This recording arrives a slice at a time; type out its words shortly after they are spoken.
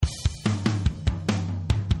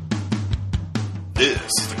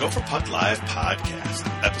This is the Go for Puck Live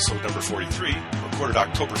podcast, episode number 43, recorded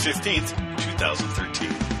October 15th, 2013.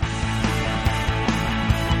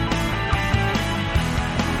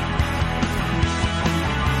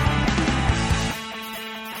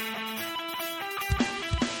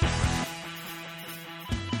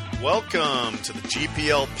 Welcome to the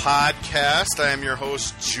GPL podcast. I am your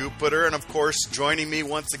host, Jupiter, and of course, joining me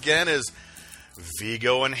once again is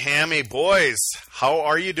Vegoe and Hammy. Boys, how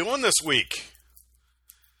are you doing this week?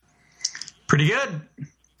 Pretty good.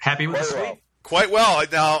 Happy with this week? Quite well.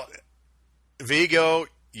 Now, Vegoe,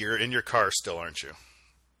 you're in your car still, aren't you?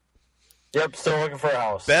 Yep, still looking for a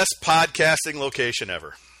house. Best podcasting location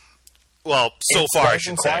ever. Well, so far, I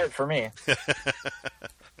should say. It's quiet for me.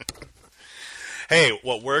 Hey,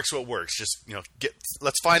 what works. Just,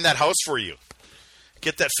 let's find that house for you.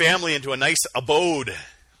 Get that family into a nice abode.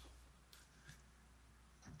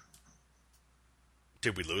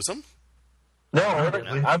 Did we lose him? No,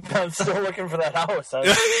 I'm still looking for that house. I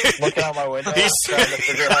was looking out my window, trying to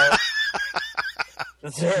figure out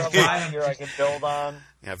is there a line here I can build on.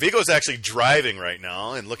 Yeah, Vego's actually driving right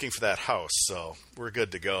now and looking for that house, so we're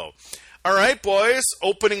good to go. All right, boys,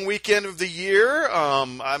 opening weekend of the year.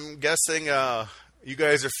 I'm guessing you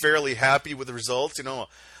guys are fairly happy with the results. You know,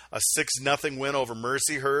 a 6-0 win over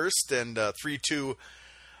Mercyhurst and a 3-2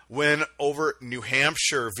 win over New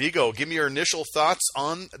Hampshire. Vegoe, give me your initial thoughts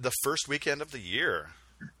on the first weekend of the year.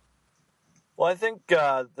 Well, I think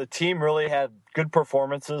the team really had good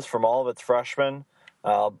performances from all of its freshmen.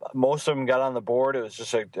 Most of them got on the board. It was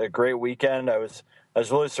just a great weekend. I was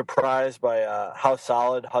really surprised by how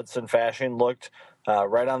solid Hudson Fasching looked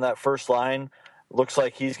right on that first line. Looks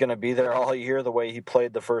like he's going to be there all year the way he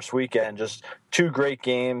played the first weekend. Just two great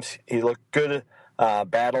games. He looked good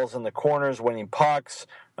battles in the corners, winning pucks.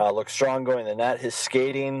 Looked strong going to the net. His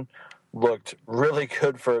skating looked really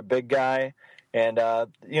good for a big guy. And,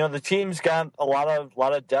 the team's got a lot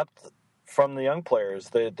of depth from the young players.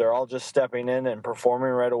 They're all just stepping in and performing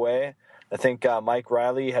right away. I think Mike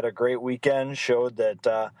Riley had a great weekend, showed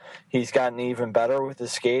that he's gotten even better with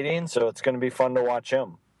his skating, so it's going to be fun to watch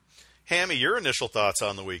him. Hammy, your initial thoughts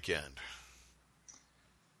on the weekend?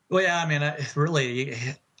 Well, yeah,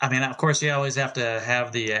 of course, you always have to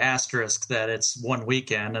have the asterisk that it's one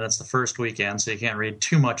weekend and it's the first weekend, so you can't read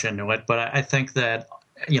too much into it. But I think that,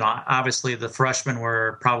 obviously the freshmen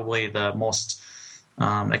were probably the most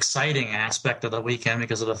exciting aspect of the weekend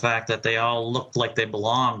because of the fact that they all looked like they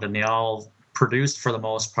belonged and they all produced for the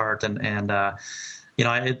most part. The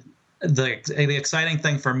exciting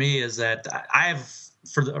thing for me is that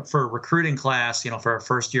for a recruiting class, for a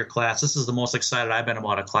first-year class, this is the most excited I've been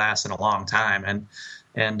about a class in a long time.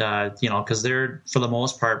 And because they're, for the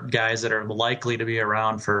most part, guys that are likely to be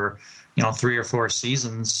around for, 3 or 4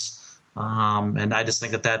 seasons. And I just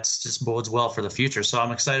think that's just bodes well for the future. So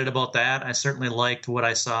I'm excited about that. I certainly liked what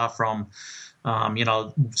I saw from,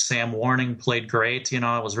 Sam Warning played great. It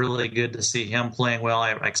was really good to see him playing well.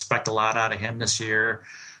 I expect a lot out of him this year.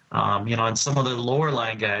 And some of the lower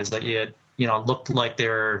line guys that looked like they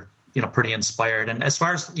were, pretty inspired. And as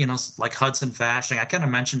far as, like Hudson Fasching, I kind of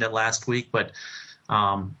mentioned it last week, but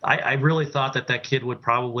I really thought that kid would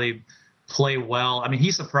probably play well. I mean,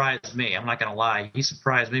 he surprised me. I'm not going to lie. He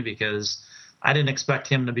surprised me because I didn't expect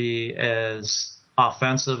him to be as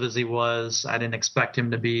offensive as he was. I didn't expect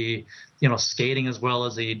him to be, skating as well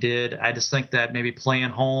as he did. I just think that maybe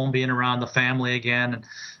playing home, being around the family again,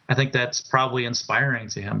 I think that's probably inspiring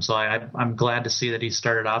to him. So I'm glad to see that he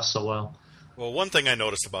started off so well. Well, one thing I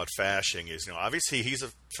noticed about Fasching is, obviously he's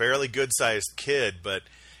a fairly good-sized kid, but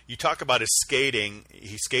you talk about his skating.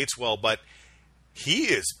 He skates well, but he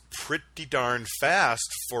is pretty darn fast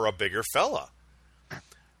for a bigger fella.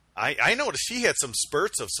 I noticed he had some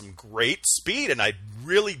spurts of some great speed, and I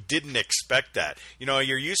really didn't expect that.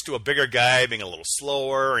 You're used to a bigger guy being a little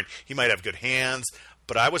slower, and he might have good hands,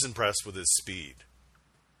 but I was impressed with his speed.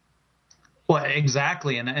 Well,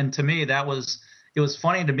 exactly, and to me, it was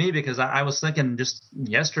funny to me because I was thinking just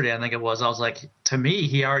yesterday, I was like, to me,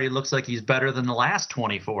 he already looks like he's better than the last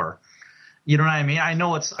 24. You know what I mean? I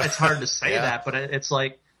know it's hard to say yeah. that, but it's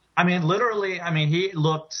like, literally, he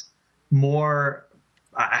looked more,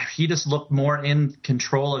 he just looked more in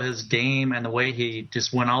control of his game and the way he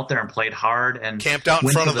just went out there and played hard and camped out in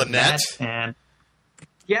front of the net. And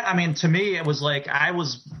yeah, to me, it was like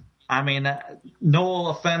no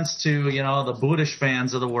offense to, the Budish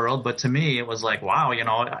fans of the world, but to me, it was like, wow,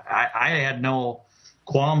 I had no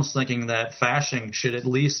qualms thinking that Fasching should at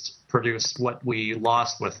least produce what we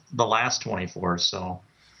lost with the last 24. So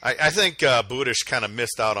I think Budish kind of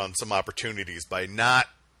missed out on some opportunities by not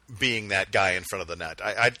being that guy in front of the net.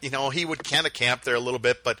 He would kind of camp there a little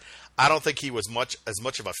bit, but I don't think he was as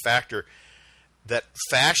much of a factor that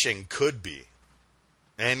Fasching could be,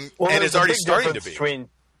 and is already starting to be.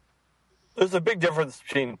 There's a big difference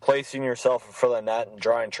between placing yourself in front of the net and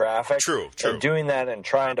drawing traffic. True. And doing that and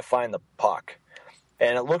trying to find the puck.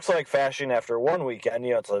 And it looks like Fasching, after one weekend,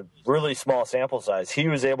 it's a really small sample size, he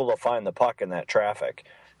was able to find the puck in that traffic.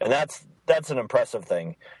 And that's an impressive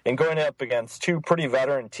thing. And going up against two pretty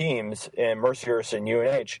veteran teams in Mercyhurst and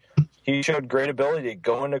UNH, he showed great ability to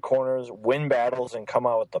go into corners, win battles, and come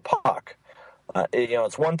out with the puck.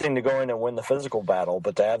 It's one thing to go in and win the physical battle,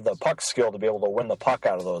 but to have the puck skill to be able to win the puck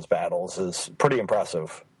out of those battles is pretty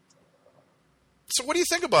impressive. So what do you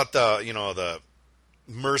think about the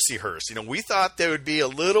Mercyhurst? We thought they would be a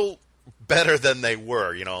little better than they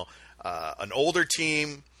were. An older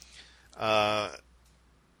team.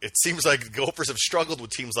 It seems like the Gophers have struggled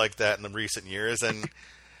with teams like that in the recent years, and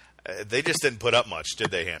they just didn't put up much,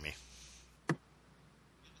 did they, Hammy?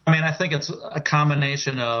 I mean, I think it's a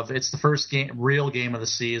combination of it's the first real game of the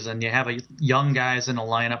season. You have young guys in a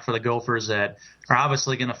lineup for the Gophers that are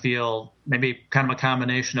obviously going to feel maybe kind of a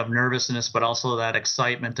combination of nervousness, but also that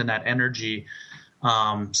excitement and that energy.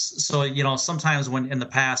 So sometimes in the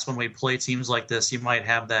past when we play teams like this, you might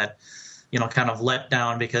have that, kind of let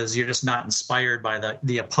down because you're just not inspired by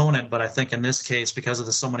the opponent. But I think in this case, because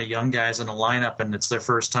of so many young guys in the lineup and it's their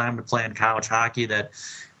first time to play in college hockey, that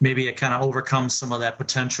maybe it kind of overcomes some of that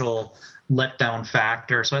potential letdown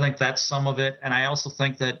factor. So I think that's some of it. And I also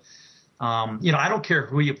think that, I don't care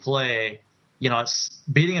who you play, it's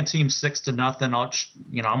beating a team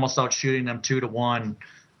 6-0, almost out shooting them 2-1,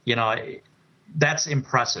 that's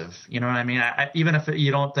impressive. You know what I mean? Even if you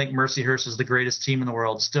don't think Mercyhurst is the greatest team in the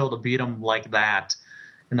world, still to beat them like that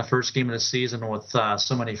in the first game of the season with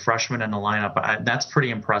so many freshmen in the lineup, that's pretty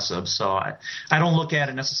impressive. So I don't look at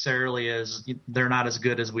it necessarily as they're not as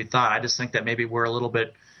good as we thought. I just think that maybe we're a little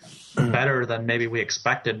bit better than maybe we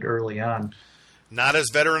expected early on. Not as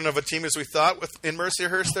veteran of a team as we thought in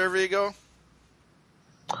Mercyhurst there, Vegoe?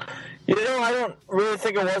 I don't really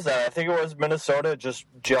think it was that. I think it was Minnesota just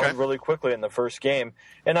gelled really quickly in the first game.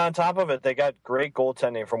 And on top of it, they got great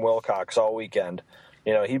goaltending from Wilcox all weekend.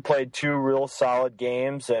 He played two real solid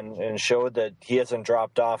games and showed that he hasn't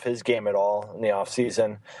dropped off his game at all in the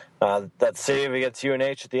offseason. That save against UNH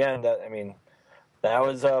at the end, that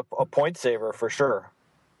was a point saver for sure.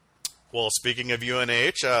 Well, speaking of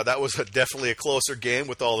UNH, that was definitely a closer game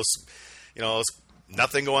with all this,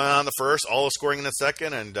 nothing going on in the first, all the scoring in the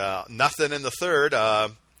second, and nothing in the third.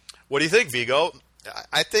 What do you think, Vegoe?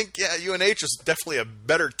 I think, UNH is definitely a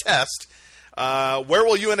better test. Where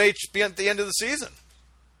will UNH be at the end of the season?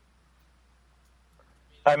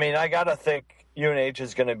 I mean, I got to think UNH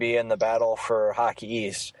is going to be in the battle for Hockey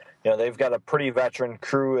East. They've got a pretty veteran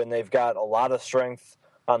crew, and they've got a lot of strength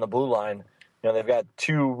on the blue line. They've got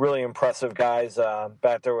two really impressive guys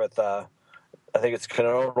back there with I think it's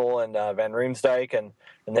Knodel and Van Riemsdyk, and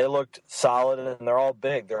they looked solid, and they're all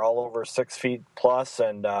big. They're all over 6 feet plus,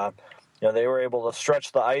 and they were able to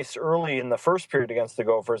stretch the ice early in the first period against the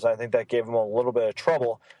Gophers. I think that gave them a little bit of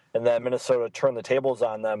trouble, and then Minnesota turned the tables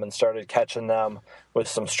on them and started catching them with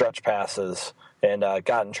some stretch passes and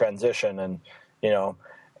got in transition. And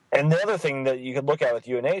and the other thing that you could look at with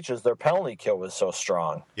UNH is their penalty kill was so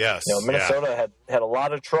strong. Yes, Minnesota had a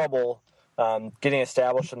lot of trouble getting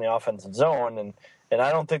established in the offensive zone, and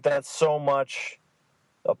I don't think that's so much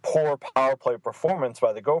a poor power play performance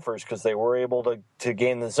by the Gophers because they were able to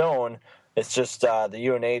gain the zone. It's just the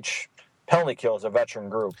UNH penalty kill is a veteran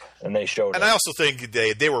group, and they showed and it. I also think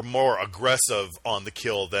they were more aggressive on the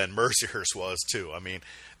kill than Mercyhurst was, too. I mean,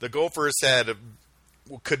 the Gophers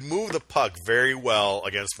could move the puck very well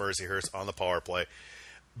against Mercyhurst on the power play,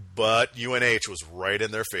 but UNH was right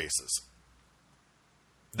in their faces.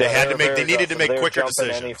 They needed to make quicker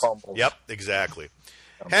decisions. Yep, exactly.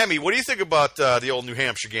 Hammy, what do you think about the old New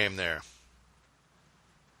Hampshire game there?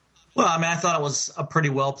 Well, I mean, I thought it was a pretty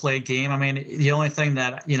well-played game. I mean, the only thing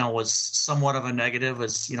that, was somewhat of a negative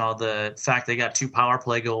was, the fact they got 2 power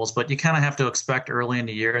play goals. But you kind of have to expect early in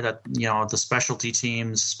the year that, the specialty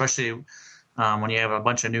teams, especially when you have a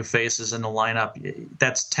bunch of new faces in the lineup,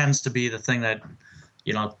 that tends to be the thing that,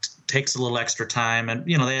 takes a little extra time. And,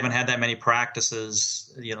 they haven't had that many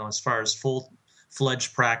practices, as far as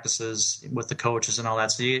full-fledged practices with the coaches and all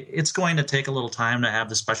that. So it's going to take a little time to have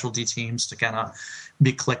the specialty teams to kind of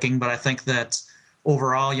be clicking. But I think that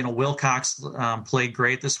overall, Wilcox played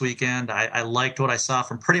great this weekend. I liked what I saw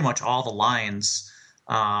from pretty much all the lines.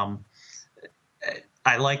 I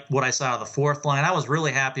liked what I saw of the fourth line. I was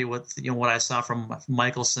really happy with what I saw from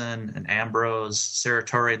Michelson and Ambrose,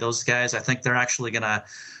 Serratore, those guys. I think they're actually going to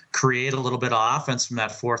create a little bit of offense from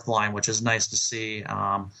that fourth line, which is nice to see.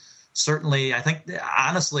 Certainly, I think,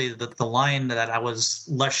 honestly, the line that I was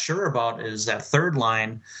less sure about is that third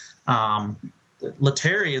line.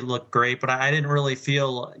 Lettieri looked great, but I didn't really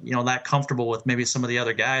feel, that comfortable with maybe some of the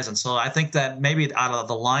other guys. And so I think that maybe out of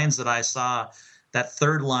the lines that I saw, that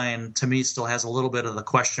third line to me still has a little bit of the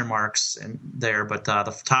question marks in there. But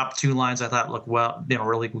the top two lines I thought looked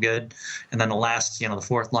really good. And then the last, the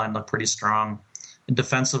fourth line looked pretty strong. And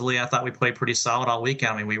defensively, I thought we played pretty solid all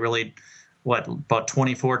weekend. I mean, we really, about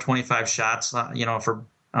 24, 25 shots, for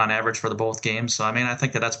on average for the both games. So, I mean, I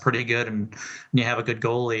think that's pretty good. And when you have a good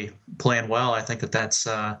goalie playing well, I think that's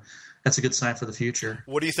a good sign for the future.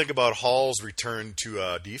 What do you think about Hall's return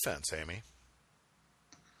to defense, Hammy?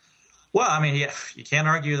 Well, I mean, you can't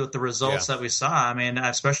argue with the results that we saw. I mean,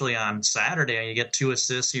 especially on Saturday, you get 2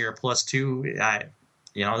 assists here, +2.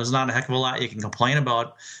 There's not a heck of a lot you can complain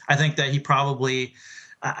about. I think that he probably,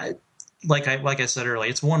 like I said earlier,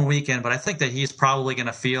 it's one weekend, but I think that he's probably going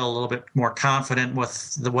to feel a little bit more confident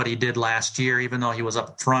with what he did last year, even though he was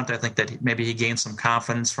up front. I think that maybe he gained some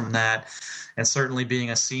confidence from that. And certainly being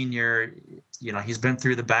a senior, he's been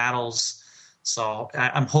through the battles. So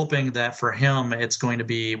I'm hoping that for him, it's going to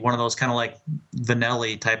be one of those kind of like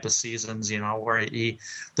Vanelli type of seasons, where he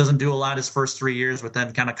doesn't do a lot his first 3 years, but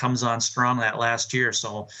then kind of comes on strong that last year.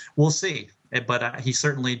 So we'll see. But he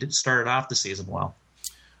certainly started off the season well.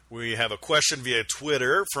 We have a question via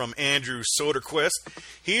Twitter from Andrew Soderquist.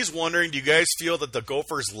 He's wondering, do you guys feel that the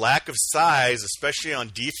Gophers' lack of size, especially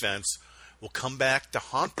on defense, will come back to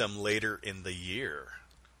haunt them later in the year?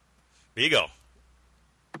 Vegoe.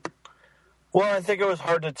 Well, I think it was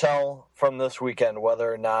hard to tell from this weekend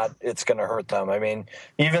whether or not it's going to hurt them. I mean,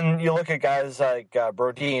 even you look at guys like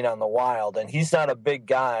Brodin on the Wild, and he's not a big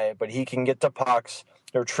guy, but he can get to pucks,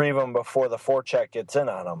 retrieve them before the forecheck gets in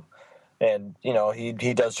on him. And,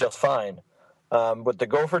 he does just fine. With the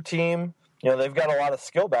Gopher team, they've got a lot of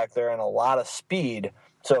skill back there and a lot of speed.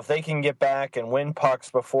 So if they can get back and win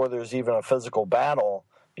pucks before there's even a physical battle,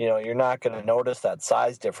 you're not going to notice that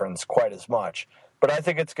size difference quite as much. But I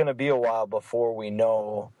think it's going to be a while before we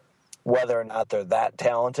know whether or not they're that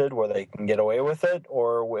talented where they can get away with it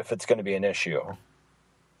or if it's going to be an issue.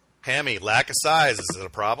 Hammy, lack of size, is it a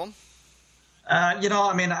problem?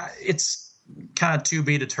 It's kind of to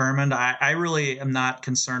be determined. I really am not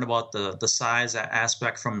concerned about the size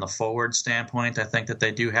aspect from the forward standpoint. I think that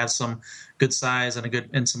they do have some good size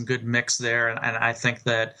and some good mix there. And I think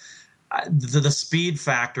that the speed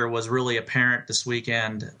factor was really apparent this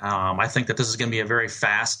weekend. I think that this is going to be a very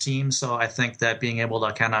fast team. So I think that being able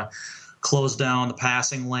to kind of close down the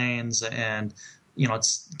passing lanes and,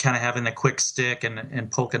 it's kind of having a quick stick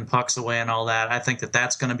and poking pucks away and all that. I think that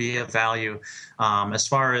that's going to be a value. As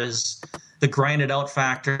far as the grinded out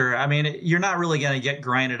factor, I mean, you're not really going to get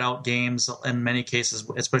grinded out games in many cases,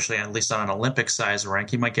 especially at least on an Olympic size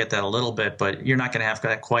rank. You might get that a little bit, but you're not going to have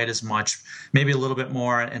that quite as much, maybe a little bit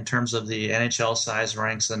more in terms of the NHL size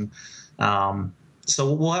ranks. And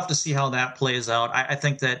so we'll have to see how that plays out. I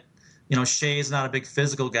think that, Shea's not a big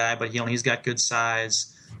physical guy, but he's got good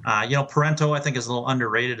size. Parento, I think, is a little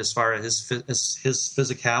underrated as far as his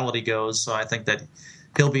physicality goes. So I think that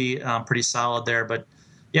he'll be pretty solid there. But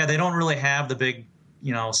yeah, they don't really have the big,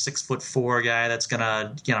 6'4" guy that's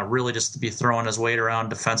gonna, really just be throwing his weight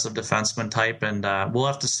around, defenseman type. And we'll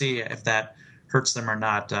have to see if that hurts them or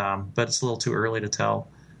not. But it's a little too early to tell.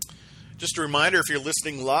 Just a reminder, if you're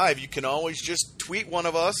listening live, you can always just tweet one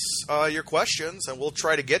of us your questions, and we'll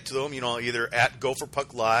try to get to them. Either at Gopher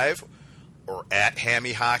Puck Live, or at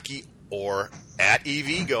Hammy Hockey, or at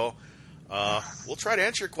eVego. We'll try to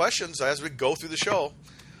answer your questions as we go through the show.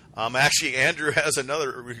 Actually, Andrew has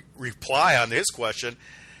another reply on his question.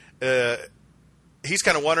 He's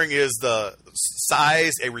kind of wondering, is the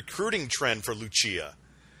size a recruiting trend for Lucia?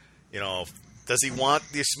 Does he want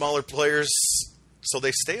these smaller players so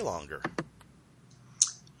they stay longer?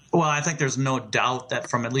 Well, I think there's no doubt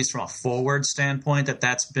that at least from a forward standpoint,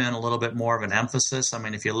 that's been a little bit more of an emphasis. I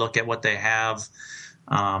mean, if you look at what they have,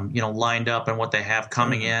 lined up and what they have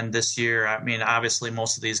coming in this year, I mean, obviously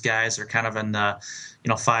most of these guys are kind of in the,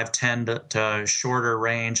 5'10" to shorter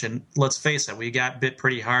range. And let's face it, we got bit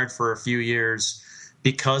pretty hard for a few years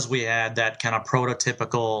because we had that kind of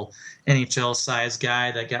prototypical NHL size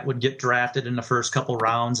guy that would get drafted in the first couple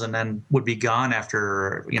rounds and then would be gone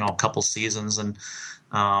after, a couple seasons. And,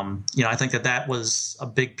 I think that was a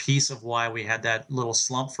big piece of why we had that little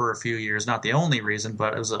slump for a few years. Not the only reason,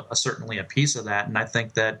 but it was certainly a piece of that. And I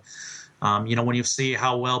think that, when you see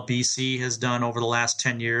how well BC has done over the last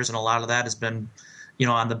 10 years, and a lot of that has been,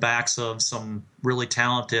 on the backs of some really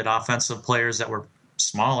talented offensive players that were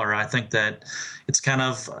smaller. I think that it's kind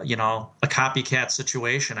of, a copycat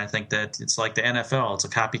situation. I think that it's like the NFL. It's a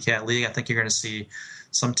copycat league. I think you're going to see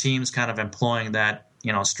some teams kind of employing that,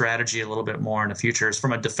 strategy a little bit more in the future.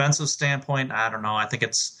 From a defensive standpoint, I don't know. I think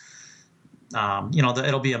it's,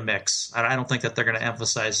 it'll be a mix. I don't think that they're going to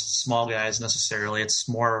emphasize small guys necessarily. It's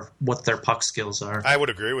more what their puck skills are. I would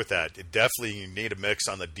agree with that. You need a mix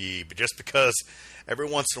on the D, but just because every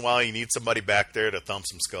once in a while you need somebody back there to thump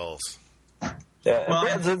some skulls. Yeah,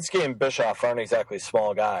 Brzezinski and Bischoff aren't exactly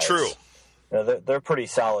small guys. True. They're pretty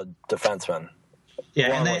solid defensemen. Yeah,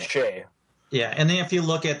 along with Shea. Yeah, and then if you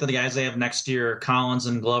look at the guys they have next year, Collins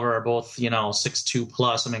and Glover are both 6'2"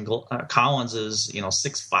 plus. I mean, Collins is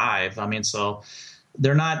 6'5". I mean, so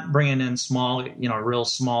they're not bringing in small, real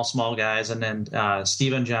small guys. And then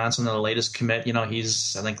Steven Johnson, the latest commit,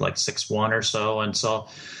 he's I think like 6'1" or so, and so.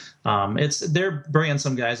 They're bringing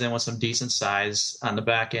some guys in with some decent size on the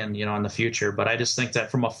back end, in the future. But I just think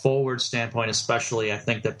that from a forward standpoint, especially, I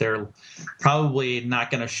think that they're probably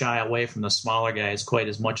not going to shy away from the smaller guys quite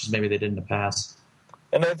as much as maybe they did in the past.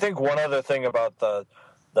 And I think one other thing about the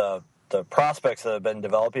prospects that have been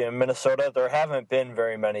developing in Minnesota, there haven't been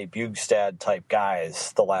very many Bjugstad type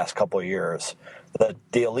guys the last couple of years.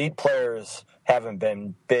 The elite players haven't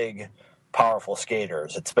been big, powerful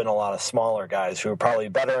skaters. It's been a lot of smaller guys who are probably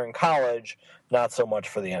better in college, not so much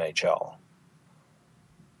for the NHL.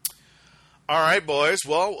 All right, boys.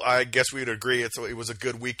 Well, I guess we'd agree it was a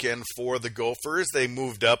good weekend for the Gophers. They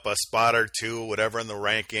moved up a spot or two, whatever, in the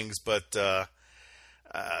rankings. But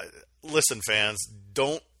listen, fans,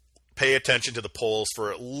 don't pay attention to the polls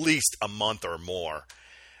for at least a month or more.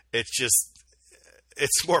 It's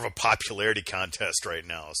more of a popularity contest right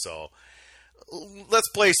now. So let's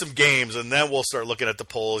play some games, and then we'll start looking at the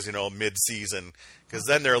polls, mid-season, because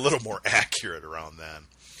then they're a little more accurate around then.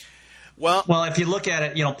 Well, if you look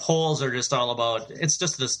at it, polls are just all about. It's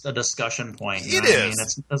just a discussion point. It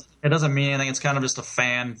is. I mean? It doesn't mean anything. It's kind of just a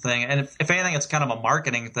fan thing, and if anything, it's kind of a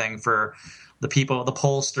marketing thing for the people, the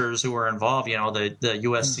pollsters who are involved. The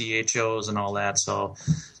USCHOs and all that. So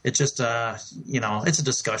it's just it's a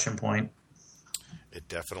discussion point. It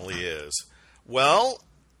definitely is. Well,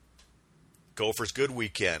 Gophers good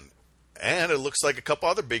weekend. And it looks like a couple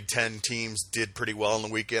other Big Ten teams did pretty well on the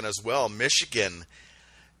weekend as well. Michigan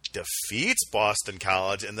defeats Boston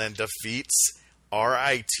College and then defeats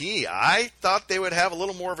RIT. I thought they would have a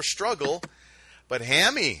little more of a struggle, but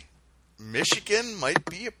Hammy, Michigan might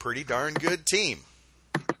be a pretty darn good team.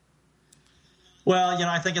 Well,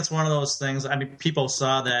 I think it's one of those things. I mean, people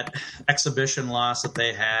saw that exhibition loss that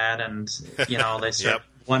they had, and they start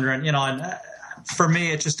wondering. And for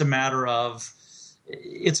me, it's just a matter of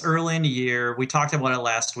it's early in the year. We talked about it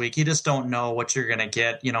last week. You just don't know what you're going to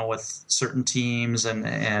get, with certain teams, and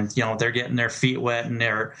they're getting their feet wet and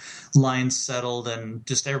their lines settled, and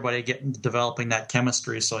just everybody developing that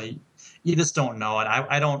chemistry. So you just don't know. And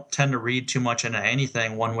I don't tend to read too much into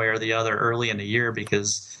anything one way or the other early in the year,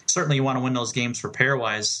 because certainly you want to win those games for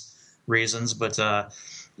pairwise reasons. But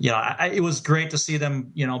it was great to see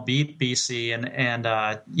them, beat BC, and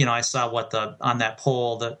I saw on that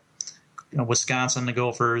poll that Wisconsin, the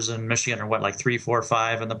Gophers, and Michigan are like 3, 4,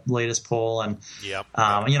 5 in the latest poll, and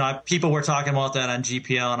people were talking about that on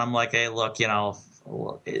GPL, and I'm like, hey, look,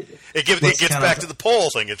 it gets back to the poll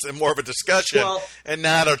thing. It's more of a discussion and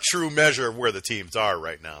not a true measure of where the teams are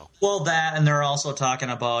right now. Well, that, and they're also talking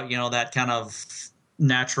about that kind of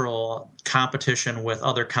natural competition with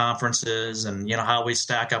other conferences, and how we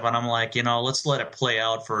stack up. And I'm like, let's let it play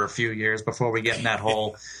out for a few years before we get in that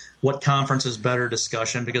whole what conference is better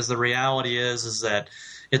discussion, because the reality is that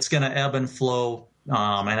it's going to ebb and flow,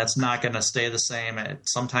 and it's not going to stay the same.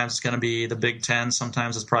 Sometimes it's going to be the Big Ten,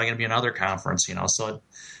 sometimes it's probably going to be another conference, so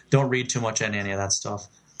don't read too much into any of that stuff.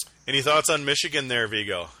 Any thoughts on Michigan there,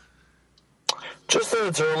 Vegoe? Just that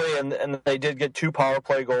it's early, and they did get 2 power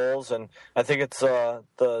play goals, and I think it's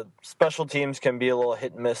the special teams can be a little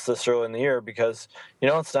hit and miss this early in the year, because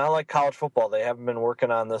it's not like college football. They haven't been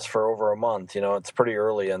working on this for over a month. It's pretty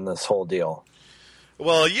early in this whole deal.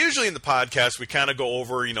 Well, usually in the podcast we kind of go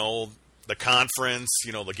over the conference,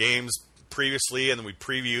 the games previously, and then we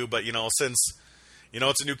preview. But since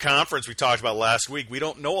it's a new conference we talked about last week, we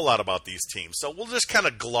don't know a lot about these teams, so we'll just kind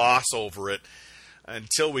of gloss over it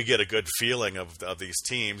until we get a good feeling of these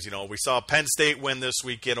teams. We saw Penn State win this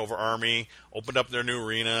weekend over Army, opened up their new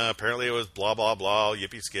arena. Apparently it was blah, blah, blah,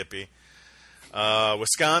 yippee skippy.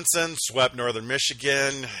 Wisconsin swept Northern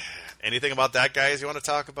Michigan. Anything about that, guys, you want to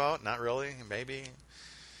talk about? Not really, maybe?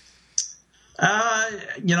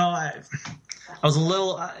 I was a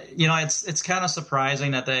little, it's kind of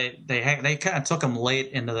surprising that they kind of took him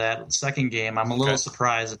late into that second game. I'm a little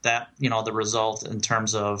surprised at that, the result in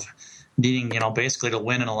terms of needing, basically to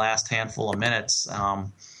win in the last handful of minutes.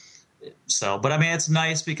 But I mean, it's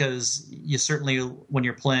nice because you certainly, when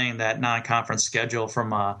you're playing that non-conference schedule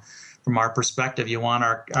from our perspective, you want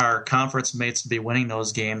our conference mates to be winning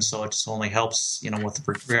those games. So it just only helps, with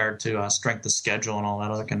regard to strength of schedule and all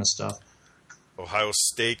that other kind of stuff. Ohio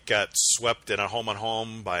State got swept in a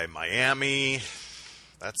home-and-home by Miami.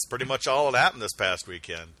 That's pretty much all that happened this past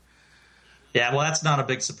weekend. Yeah, well, that's not a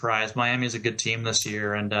big surprise. Miami's a good team this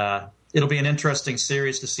year, and it'll be an interesting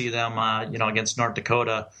series to see them, against North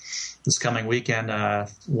Dakota this coming weekend.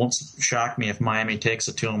 Won't shock me if Miami takes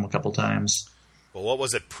it to them a couple times. Well, what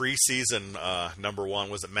was it, preseason number one?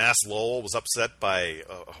 Was it Mass Lowell was upset by,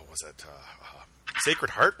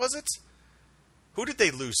 Sacred Heart, was it? Who did they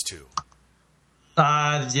lose to?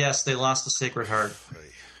 Yes, they lost to Sacred Heart.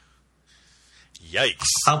 Yikes!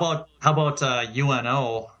 How about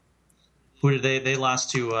UNO? Who did they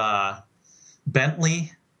lost to?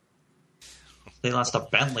 Bentley. They lost to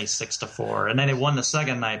Bentley 6-4, and then they won the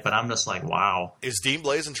second night. But I'm just like, wow. Is Dean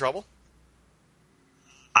Blaze in trouble?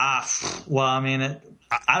 Well, I mean,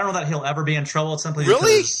 I don't know that he'll ever be in trouble. Simply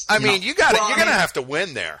really, because, you're gonna have to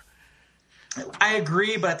win there. I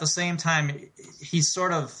agree, but at the same time, he's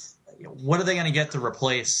sort of. What are they going to get to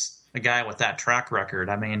replace a guy with that track record?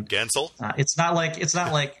 I mean, Gensel. It's not like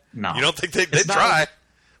no. You don't think they'd try?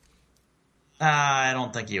 I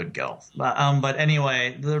don't think he would go. But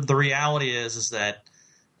anyway, the reality is that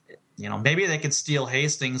maybe they could steal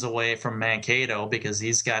Hastings away from Mankato because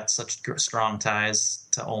he's got such strong ties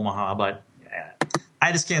to Omaha. But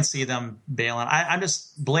I just can't see them bailing.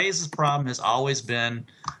 Blaze's problem has always been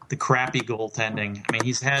the crappy goaltending. I mean,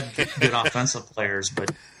 he's had good offensive players,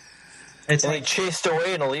 but. He chased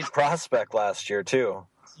away an elite prospect last year too.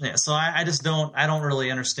 Yeah, so I don't really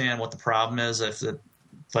understand what the problem is.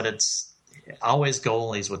 But it's always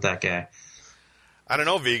goalies with that guy. I don't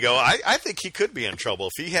know, Vegoe. I think he could be in trouble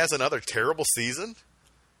if he has another terrible season.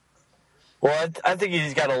 Well, I think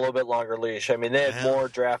he's got a little bit longer leash. I mean, they had more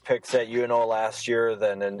draft picks at UNO last year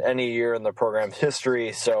than in any year in the program's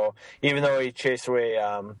history. So even though he chased away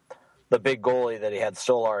the big goalie that he had,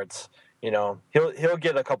 Stolarz, he'll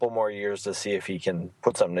get a couple more years to see if he can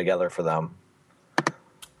put something together for them.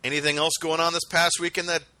 Anything else going on this past weekend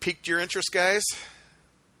that piqued your interest, guys?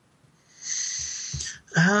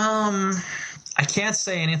 I can't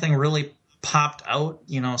say anything really popped out,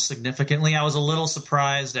 significantly. I was a little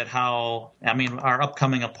surprised at how, our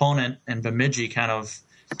upcoming opponent in Bemidji kind of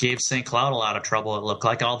gave St. Cloud a lot of trouble, it looked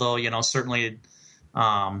like, although, certainly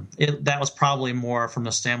that was probably more from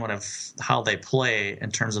the standpoint of how they play in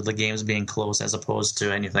terms of the games being close as opposed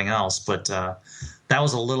to anything else. But that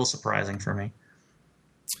was a little surprising for me.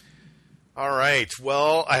 All right.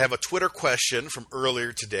 Well, I have a Twitter question from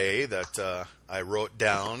earlier today that I wrote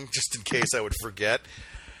down just in case I would forget.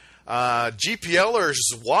 GPLer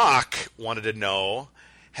Zwak wanted to know,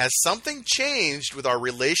 has something changed with our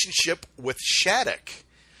relationship with Shattuck?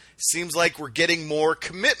 Seems like we're getting more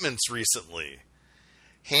commitments recently.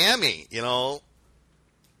 Hammy,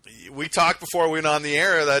 we talked before we went on the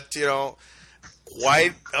air that,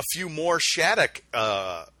 quite a few more Shattuck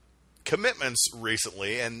commitments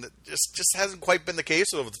recently, and just hasn't quite been the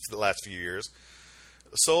case over the last few years.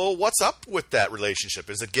 So what's up with that relationship?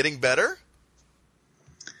 Is it getting better?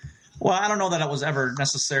 Well, I don't know that it was ever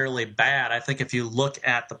necessarily bad. I think if you look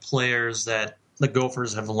at the players that the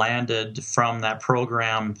Gophers have landed from that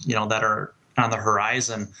program, that are on the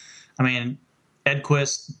horizon,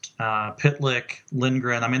 Edquist, Pitlick,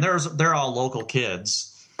 Lindgren, they're all local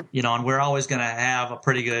kids, and we're always going to have a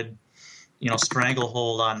pretty good,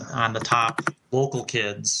 stranglehold on the top local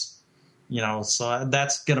kids, so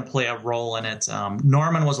that's going to play a role in it.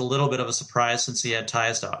 Norman was a little bit of a surprise since he had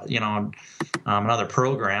ties to, another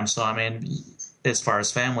program. So, as far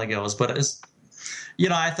as family goes, but it's,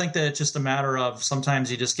 I think that it's just a matter of sometimes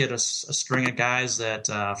you just get a string of guys that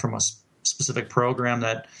from a specific program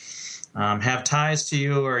that have ties to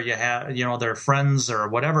you, or you have, they're friends or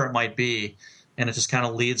whatever it might be. And it just kind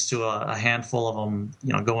of leads to a handful of them,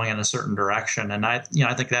 going in a certain direction. And I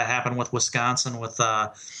think that happened with Wisconsin with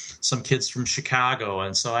some kids from Chicago.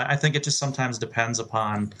 And so I think it just sometimes depends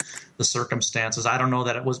upon the circumstances. I don't know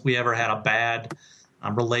that we ever had a bad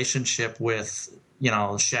relationship with,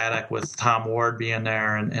 Shattuck, with Tom Ward being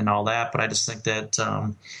there and all that. But I just think that,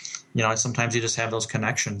 sometimes you just have those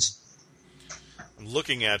connections. I'm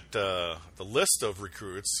looking at the list of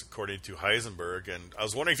recruits according to Heisenberg, and I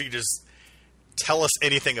was wondering if you could just tell us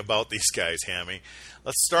anything about these guys, Hammy.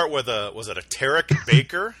 Let's start with was it a Tarek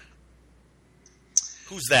Baker?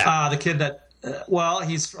 Who's that? The kid that,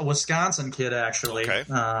 he's a Wisconsin kid, actually. Okay.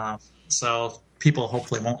 So people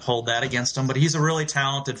hopefully won't hold that against him. But he's a really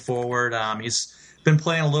talented forward. He's been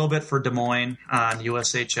playing a little bit for Des Moines on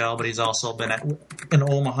USHL, but he's also been in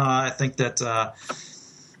Omaha. I think that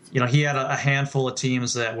he had a handful of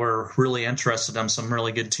teams that were really interested in him. Some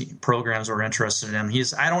really good programs were interested in him.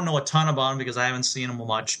 I don't know a ton about him because I haven't seen him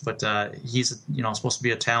much, but he's supposed to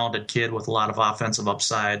be a talented kid with a lot of offensive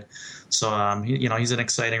upside. So he's an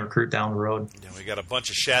exciting recruit down the road. Yeah, we got a bunch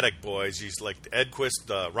of Shattuck boys. He's like Ryan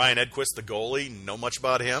Edquist, the goalie. Know much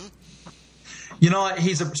about him?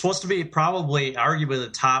 He's supposed to be probably arguably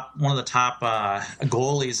one of the top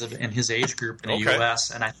goalies in his age group in the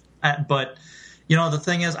U.S. But the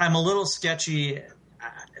thing is, I'm a little sketchy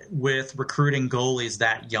with recruiting goalies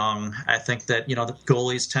that young. I think that the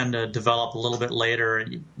goalies tend to develop a little bit later.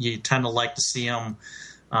 You tend to like to see them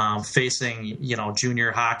facing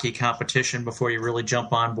junior hockey competition before you really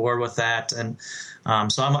jump on board with that. And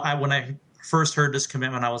so when I first heard this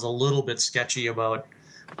commitment, I was a little bit sketchy about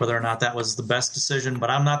whether or not that was the best decision. But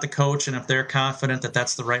I'm not the coach, and if they're confident that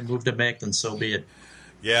that's the right move to make, then so be it.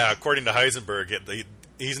 Yeah, according to Heisenberg,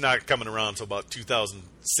 he's not coming around until about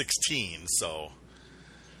 2016. So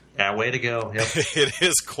yeah, way to go. Yep. It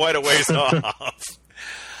is quite a ways off.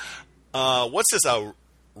 What's this?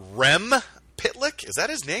 Rem Pitlick? Is that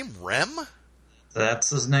his name? Rem? That's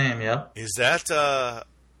his name. Yep. Is that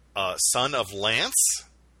son of Lance?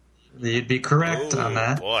 You'd be correct on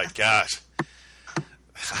that. Boy, gosh.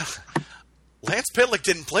 Lance Pitlick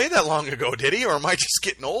didn't play that long ago, did he? Or am I just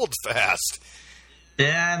getting old fast?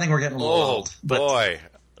 Yeah, I think we're getting a little old. But boy,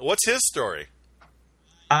 what's his story?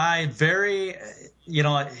 He's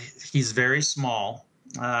very small.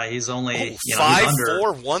 He's only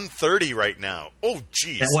 5'4", 130 right now. Oh,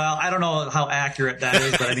 geez. Well, I don't know how accurate that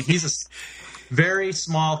is, but I mean, he's a very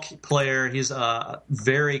small player. He's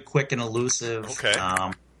very quick and elusive. Okay.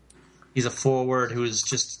 He's a forward who's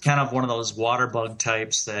just kind of one of those water bug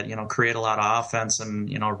types that, create a lot of offense and,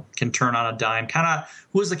 can turn on a dime. Kind of,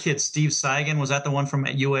 who was the kid? Steve Seigan? Was that the one from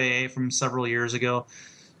UAA from several years ago?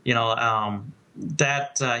 He's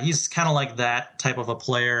kind of like that type of a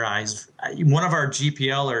player. One of our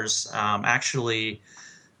GPLers actually,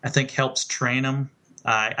 I think, helps train him.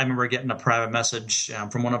 I remember getting a private message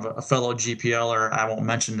from a fellow GPLer. I won't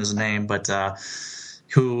mention his name, but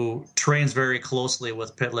who trains very closely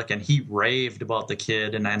with Pitlick, and he raved about the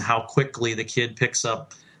kid and how quickly the kid picks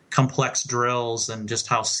up complex drills and just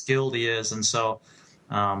how skilled he is. And so,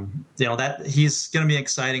 that he's going to be an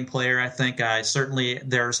exciting player. I think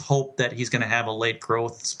there's hope that he's going to have a late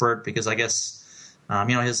growth spurt because I guess, I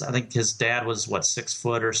think his dad was 6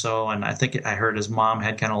 foot or so. And I think I heard his mom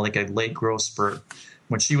had kind of like a late growth spurt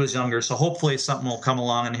when she was younger. So hopefully something will come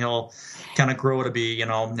along and he'll kind of grow to be,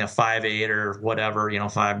 5'8" or whatever,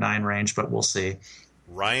 5'9" range, but we'll see.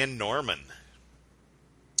 Ryan Norman.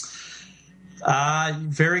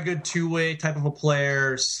 Very good two-way type of a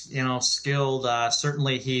player, skilled.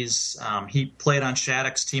 Certainly he played on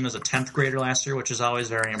Shattuck's team as a 10th grader last year, which is always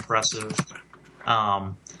very impressive.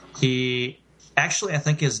 He actually, I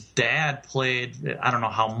think his dad played, I don't know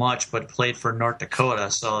how much, but played for North Dakota.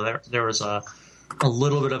 So there was a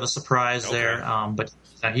little bit of a surprise there. But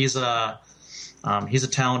he's a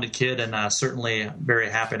talented kid, and certainly very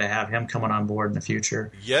happy to have him coming on board in the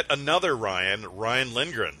future. Yet another Ryan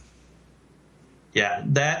Lindgren. Yeah,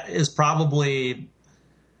 that is probably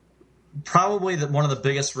one of the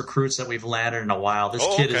biggest recruits that we've landed in a while. This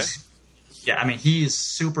kid is, he's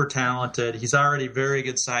super talented. He's already very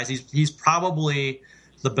good size. He's probably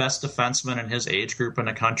the best defenseman in his age group in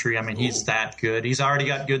the country. I mean, he's that good. He's already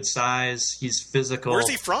got good size. He's physical. Where's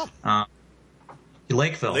he from?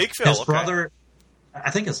 Lakeville. His brother,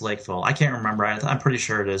 I think it's Lakeville. I can't remember. I'm pretty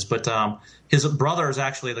sure it is. But his brother is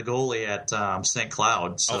actually the goalie at St.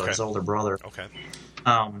 Cloud, so his older brother. Okay.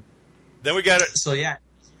 Then we got it. So, yeah,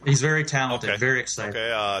 he's very talented, very excited.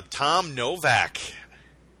 Okay, Tom Novak.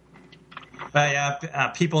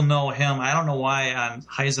 People know him. I don't know why on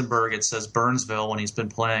Heisenberg it says Burnsville when he's been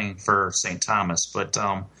playing for St. Thomas, but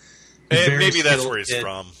maybe that's where he's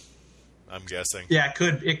from. I'm guessing. Yeah,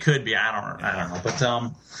 it could be. I don't know. But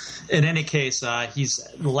in any case,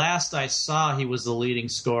 last I saw, he was the leading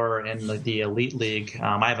scorer in the Elite League.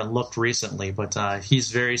 I haven't looked recently, but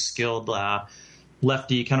he's very skilled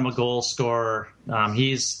lefty, kind of a goal scorer.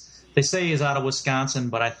 They say he's out of Wisconsin,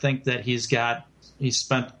 but I think that he's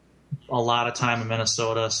spent a lot of time in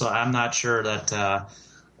Minnesota, so I'm not sure that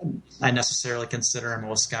I necessarily consider him a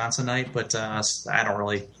Wisconsinite, but I don't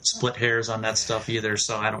really split hairs on that stuff either.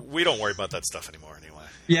 So we don't worry about that stuff anymore, anyway.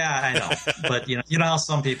 Yeah, I know, but you know how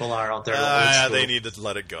some people are out there. They need to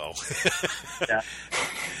let it go. Yeah.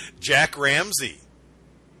 Jack Ramsey.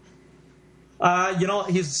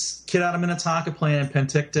 He's a kid out of Minnetonka playing in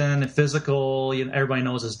Penticton, physical. Everybody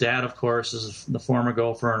knows his dad, of course, is the former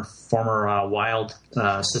Gopher and former Wild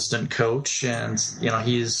assistant coach, and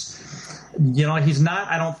he's not,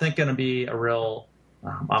 I don't think, going to be a real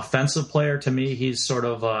offensive player. To me, he's sort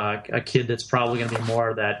of a kid that's probably going to be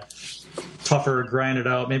more of that tougher, grinded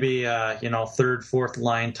out, maybe third, fourth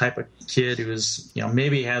line type of kid who's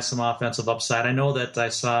maybe has some offensive upside. I know that I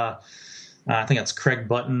saw. I think it's Craig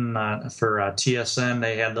Button for TSN.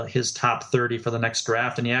 They had his top 30 for the next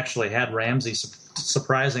draft, and he actually had Ramsey,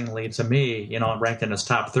 surprisingly to me, ranked in his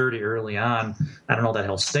top 30 early on. I don't know that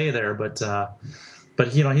he'll stay there, but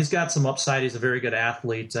he's got some upside. He's a very good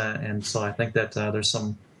athlete, and so I think that there's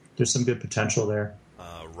some good potential there.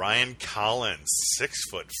 Ryan Collins,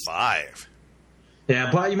 6'5".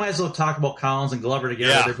 Yeah, but you might as well talk about Collins and Glover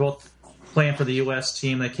together. Yeah. They're both playing for the U.S.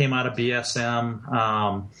 team. They came out of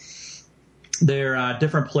BSM. They're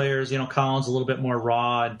different players. Collins a little bit more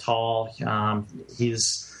raw and tall.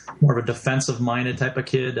 He's more of a defensive-minded type of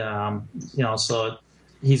kid. So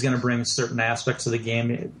he's going to bring certain aspects of the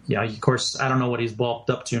game. Of course, I don't know what he's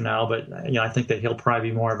bulked up to now, but I think that he'll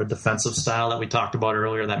probably be more of a defensive style that we talked about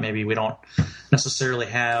earlier. That maybe we don't necessarily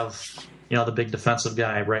have. The big defensive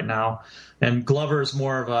guy right now. And Glover is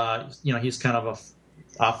more of a. He's kind of a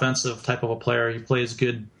offensive type of a player. He plays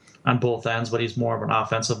good on both ends, but he's more of an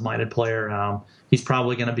offensive-minded player. He's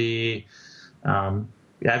probably going to be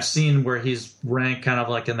I've seen where he's ranked kind of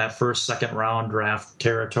like in that first, second round draft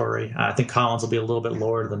territory. I think Collins will be a little bit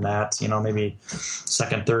lower than that, maybe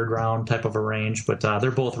second, third round type of a range. But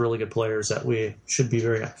they're both really good players that we should be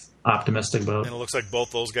very optimistic about. And it looks like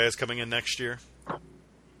both those guys coming in next year?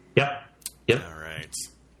 Yep. All right.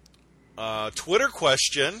 Twitter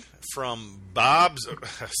question from Bob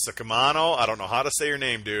Sacamano. I don't know how to say your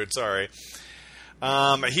name, dude. Sorry.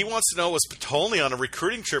 He wants to know, was Patolny on a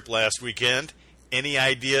recruiting trip last weekend? Any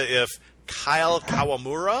idea if Kyle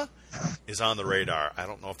Kawamura is on the radar? I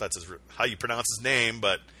don't know if that's how you pronounce his name,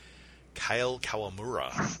 but Kyle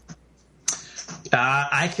Kawamura.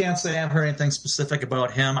 I can't say I've heard anything specific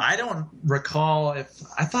about him. I don't recall if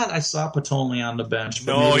I thought I saw Patolny on the bench.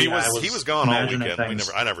 But no, he was gone all weekend.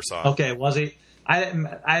 I never saw him. Okay, was he? I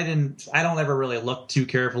don't ever really look too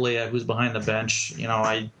carefully at who's behind the bench.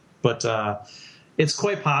 But it's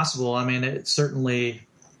quite possible. I mean, it's certainly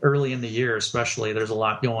early in the year, especially. There's a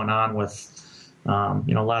lot going on with a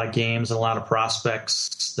lot of games and a lot of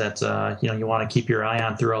prospects that you want to keep your eye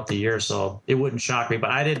on throughout the year. So it wouldn't shock me, but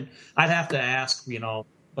I'd have to ask,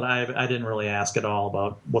 but I didn't really ask at all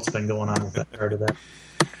about what's been going on with that part of that.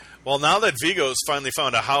 Well, now that Vego's finally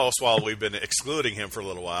found a house while we've been excluding him for a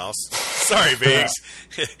little while. Sorry, Viggs.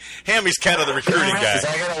 Yeah. Hammy's kind of the recruiting guy.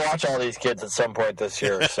 I got to watch all these kids at some point this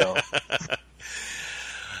year. So,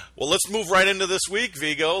 well, let's move right into this week,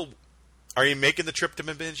 Vegoe. Are you making the trip to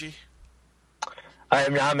Bemidji? I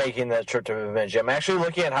am not making that trip to Bemidji. I'm actually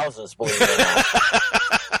looking at houses, believe it or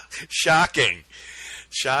not. Shocking.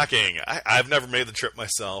 I've never made the trip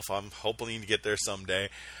myself. I'm hoping to get there someday.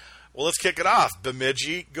 Well, let's kick it off.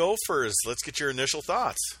 Bemidji Gophers. Let's get your initial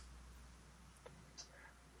thoughts.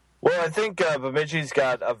 Well, I think Bemidji's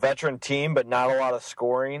got a veteran team, but not a lot of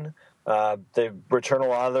scoring. They return a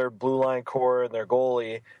lot of their blue line core and their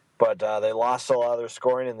goalie, but they lost a lot of their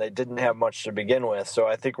scoring, and they didn't have much to begin with. So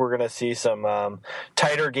I think we're going to see some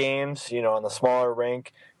tighter games, on the smaller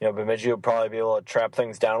rink. Bemidji will probably be able to trap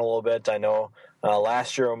things down a little bit. I know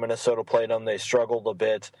last year when Minnesota played them, they struggled a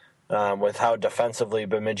bit with how defensively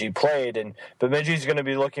Bemidji played, and Bemidji's going to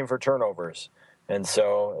be looking for turnovers. And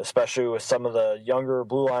so, especially with some of the younger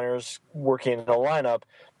blue liners working in the lineup,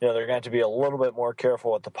 they're going to have to be a little bit more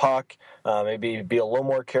careful with the puck, maybe be a little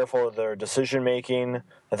more careful with their decision-making.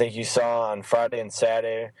 I think you saw on Friday and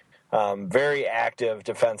Saturday, very active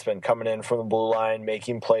defensemen coming in from the blue line,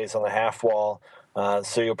 making plays on the half wall.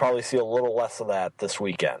 So you'll probably see a little less of that this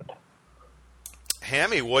weekend.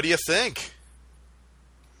 Hammy, what do you think?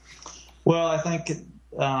 Well, I think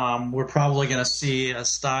we're probably going to see a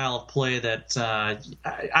style of play that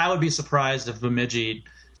I would be surprised if Bemidji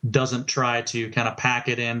doesn't try to kind of pack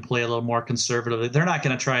it in, play a little more conservatively. They're not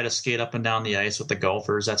going to try to skate up and down the ice with the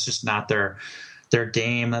Gophers. That's just not their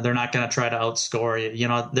game. They're not going to try to outscore you.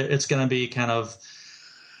 It's going to be kind of,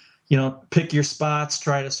 pick your spots,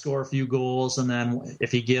 try to score a few goals, and then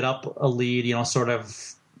if you get up a lead, sort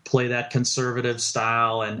of play that conservative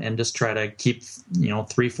style and just try to keep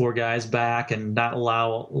 3-4 guys back and not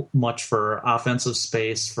allow much for offensive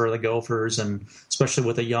space for the Gophers, and especially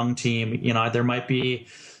with a young team, there might be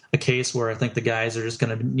a case where I think the guys are just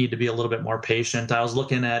going to need to be a little bit more patient. I was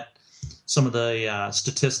looking at some of the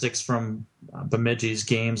statistics from Bemidji's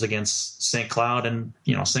games against St. Cloud, and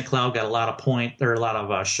St. Cloud got a lot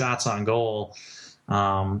of shots on goal,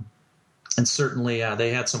 and certainly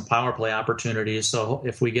they had some power play opportunities. So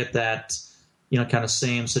if we get that kind of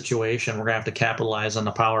same situation, we're gonna have to capitalize on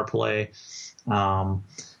the power play. And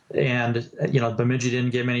Bemidji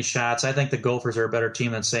didn't get many shots. I think the Gophers are a better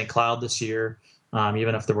team than St. Cloud this year.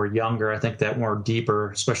 Even if they were younger, I think that more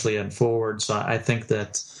deeper, especially in forward. So I think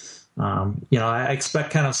that. I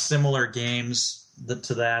expect kind of similar games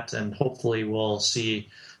to that, and hopefully we'll see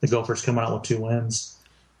the Gophers coming out with 2 wins.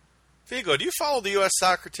 Vegoe, do you follow the U.S.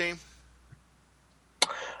 soccer team?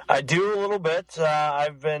 I do a little bit.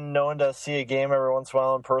 I've been known to see a game every once in a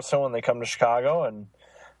while in person when they come to Chicago, and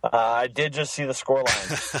I did just see the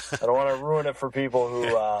scoreline. I don't want to ruin it for people who,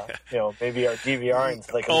 maybe are DVRing.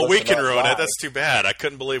 So they can we can ruin live. it. That's too bad. I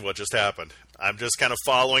couldn't believe what just happened. I'm just kind of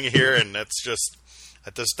following here, and that just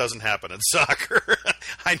doesn't happen in soccer.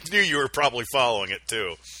 I knew you were probably following it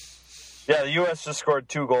too. Yeah, the U.S. just scored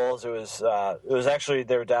 2 goals. It was actually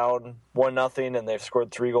they were down 1-0, and they've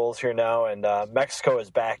scored 3 goals here now. And Mexico is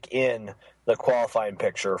back in the qualifying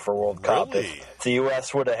picture for World Cup. Really? If the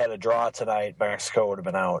U.S. would have had a draw tonight, Mexico would have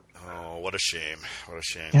been out. Oh, what a shame! What a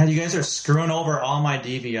shame! Yeah, you guys are screwing over all my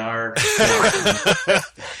DVR.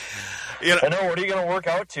 I know. What are you going to work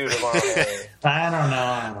out to tomorrow? I don't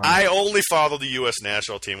know. I only follow the U.S.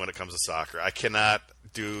 national team when it comes to soccer. I cannot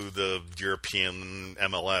do the European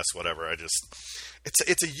MLS, whatever.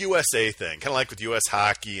 It's a USA thing, kind of like with U.S.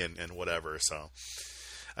 hockey and whatever. So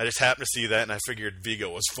I just happened to see that, and I figured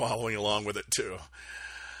Vegoe was following along with it too.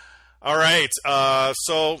 All right.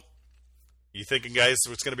 So you thinking, guys,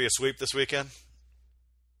 it's going to be a sweep this weekend?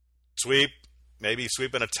 Sweep? Maybe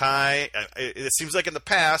sweeping a tie. It seems like in the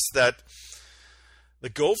past that the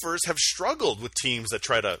Gophers have struggled with teams that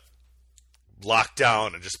try to lock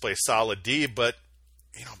down and just play solid D. But,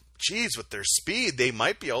 with their speed, they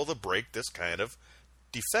might be able to break this kind of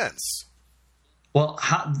defense. Well,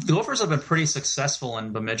 the Gophers have been pretty successful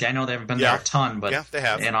in Bemidji. I know they haven't been there a ton, but yeah, they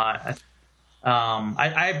have. I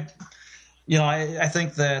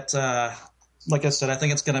think that, like I said, I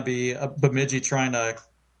think it's going to be Bemidji trying to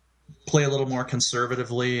play a little more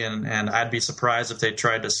conservatively, and I'd be surprised if they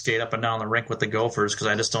tried to skate up and down the rink with the Gophers, because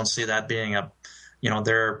I just don't see that being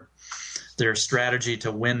their strategy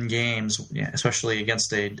to win games, especially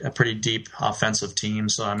against a pretty deep offensive team.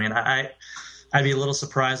 So I mean, I'd be a little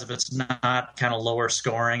surprised if it's not kind of lower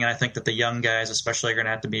scoring. And I think that the young guys especially are going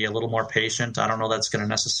to have to be a little more patient. I don't know that's going to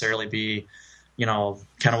necessarily be kind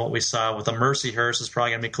of what we saw with the Mercyhurst is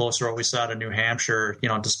probably going to be closer to what we saw to New Hampshire,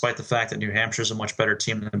 despite the fact that New Hampshire is a much better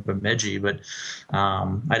team than Bemidji. But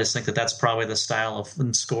I just think that that's probably the style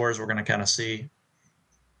of scores we're going to kind of see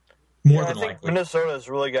more than likely. Minnesota is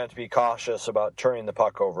really got to be cautious about turning the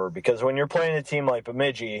puck over, because when you're playing a team like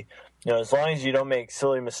Bemidji, as long as you don't make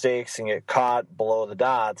silly mistakes and get caught below the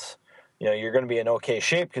dots, you're going to be in okay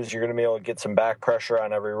shape, because you're going to be able to get some back pressure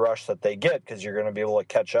on every rush that they get, because you're going to be able to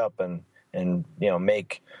catch up and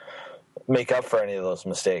make up for any of those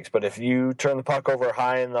mistakes. But if you turn the puck over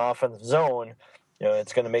high in the offensive zone,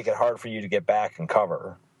 it's going to make it hard for you to get back and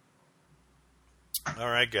cover. All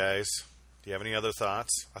right, guys. Do you have any other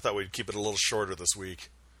thoughts? I thought we'd keep it a little shorter this week.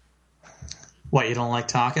 What, you don't like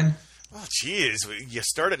talking? Oh, geez. You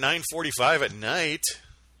start at 9:45 at night.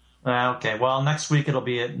 Okay. Well, next week it'll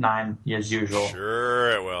be at 9 as usual. Sure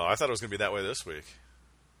it will. I thought it was going to be that way this week.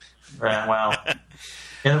 Well,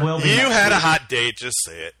 it will be. You had week. A hot date. Just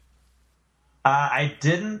say it. I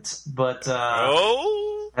didn't, but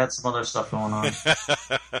had some other stuff going on.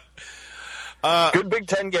 Good Big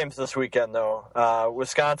Ten games this weekend, though.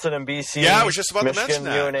 Wisconsin and BC. Yeah, I was just about Michigan, to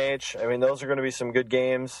mention that. UNH. I mean, those are going to be some good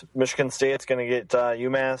games. Michigan State's going to get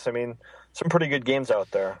UMass. I mean, some pretty good games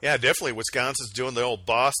out there. Yeah, definitely. Wisconsin's doing the old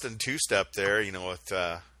Boston two-step there, with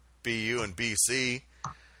BU and BC.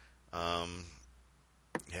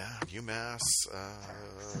 Yeah, UMass.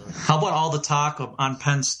 How about all the talk on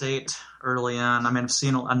Penn State early on? I mean, I've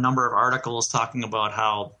seen a number of articles talking about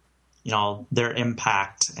how, their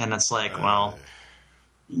impact, and it's like, I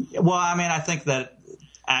mean, I think that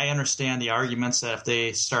I understand the arguments that if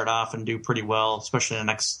they start off and do pretty well, especially in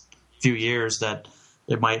the next few years, that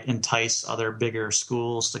it might entice other bigger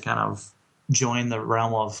schools to kind of join the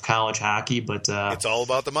realm of college hockey. But it's all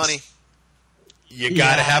about the money. You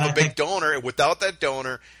got to have a big donor. Without that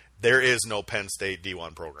donor, there is no Penn State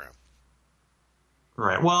D1 program.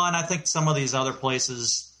 Right. Well, and I think some of these other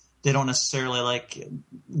places, they don't necessarily, like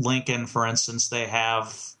Lincoln, for instance, they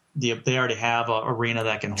already have an arena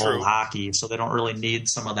that can hold hockey, so they don't really need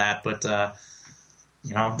some of that. But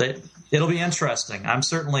it'll be interesting.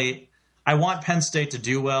 I want Penn State to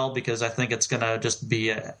do well because I think it's going to just be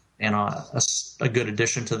a good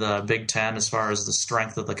addition to the Big Ten as far as the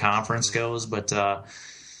strength of the conference goes. But,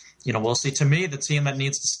 we'll see. To me, the team that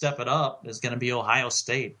needs to step it up is going to be Ohio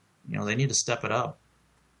State. They need to step it up.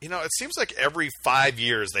 It seems like every 5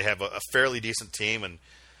 years they have a fairly decent team, and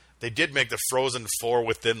they did make the Frozen Four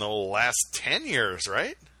within the last 10 years,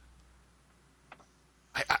 right?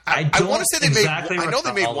 I want to say they I know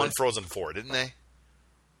they made one Frozen Four, didn't they?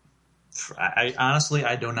 Honestly,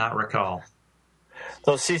 I do not recall.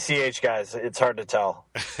 Those CCH guys, it's hard to tell.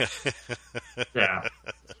 Yeah.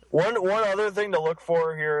 One other thing to look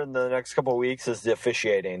for here in the next couple of weeks is the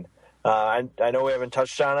officiating. I know we haven't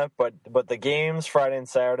touched on it, but the games Friday and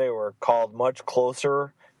Saturday were called much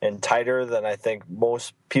closer and tighter than I think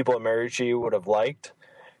most people at Mariucci would have liked.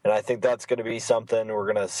 And I think that's going to be something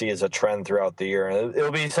we're going to see as a trend throughout the year. And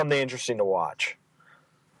it'll be something interesting to watch.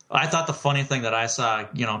 I thought the funny thing that I saw,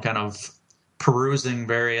 kind of perusing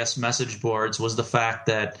various message boards was the fact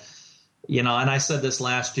that, and I said this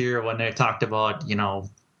last year when they talked about,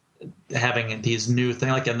 having these new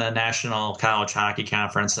things like in the National College Hockey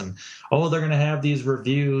Conference and, they're going to have these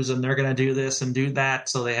reviews and they're going to do this and do that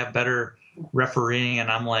so they have better refereeing. And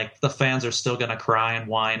I'm like, the fans are still going to cry and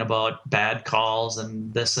whine about bad calls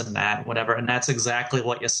and this and that, whatever. And that's exactly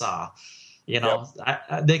what you saw. Yep.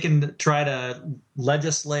 They can try to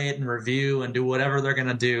legislate and review and do whatever they're going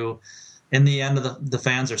to do. In the end, the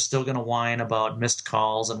fans are still going to whine about missed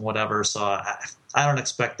calls and whatever. So I don't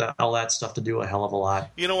expect all that stuff to do a hell of a lot.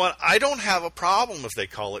 You know what? I don't have a problem if they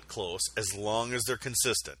call it close as long as they're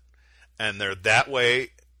consistent. And they're that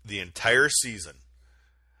way the entire season.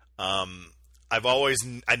 I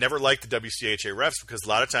never liked the WCHA refs because a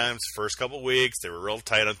lot of times, first couple of weeks, they were real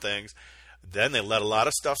tight on things. Then they let a lot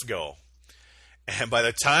of stuff go. And by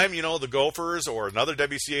the time, the Gophers or another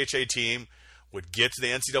WCHA team would get to the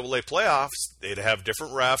NCAA playoffs, they'd have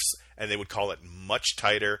different refs, and they would call it much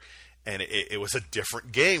tighter. And it was a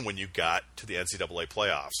different game when you got to the NCAA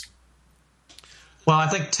playoffs. Well, I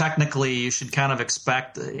think technically you should kind of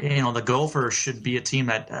expect, the Gophers should be a team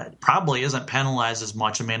that probably isn't penalized as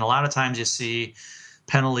much. I mean, a lot of times you see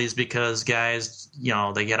penalties because guys,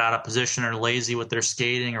 they get out of position or lazy with their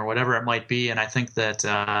skating or whatever it might be. And I think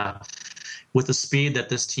that with the speed that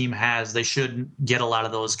this team has, they should get a lot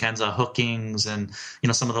of those kinds of hookings and,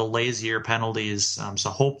 some of the lazier penalties. So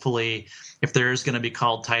hopefully if there is going to be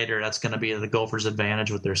called tighter, that's going to be the Gophers'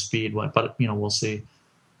 advantage with their speed. But we'll see.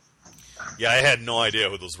 Yeah, I had no idea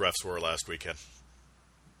who those refs were last weekend.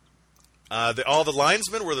 All the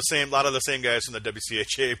linesmen were a lot of the same guys from the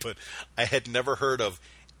WCHA, but I had never heard of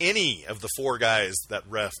any of the four guys that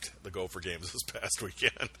refed the Gopher games this past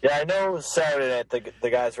weekend. Yeah, I know Saturday night the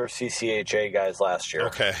guys were CCHA guys last year.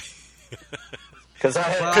 Okay.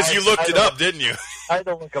 Because you looked it up, didn't you? I had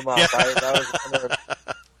to look them up. Yeah.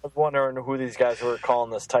 I was wondering who these guys were calling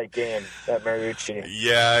this tight game at Mariucci.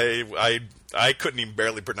 Yeah, I couldn't even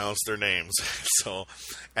barely pronounce their names. So,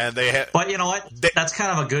 and they had. But you know what? That's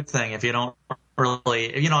kind of a good thing if you don't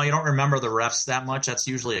really, you don't remember the refs that much. That's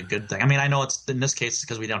usually a good thing. I mean, I know it's in this case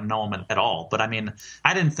because we don't know them at all. But I mean,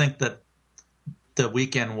 I didn't think that the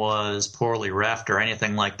weekend was poorly refed or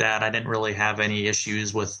anything like that. I didn't really have any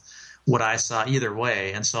issues with what I saw either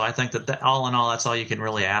way. And so I think that all in all, that's all you can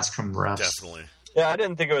really ask from refs. Definitely. Yeah, I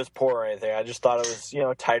didn't think it was poor or anything. I just thought it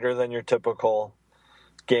was, tighter than your typical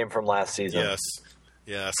game from last season.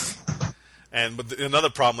 Yes. And another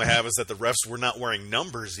problem I have is that the refs were not wearing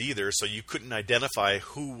numbers either, so you couldn't identify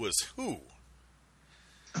who was who.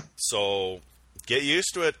 So get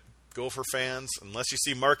used to it, Gopher fans. Unless you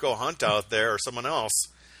see Marco Hunt out there or someone else,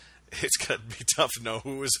 it's going to be tough to know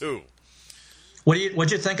who is who.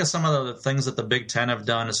 What'd you think of some of the things that the Big Ten have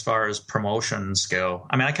done as far as promotions go?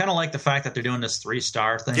 I mean, I kind of like the fact that they're doing this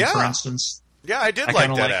 3-star thing, for instance. Yeah, I did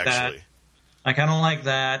like that, actually. I kind of like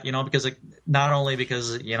that, because not only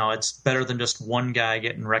because, it's better than just one guy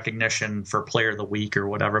getting recognition for Player of the Week or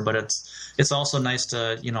whatever, but it's also nice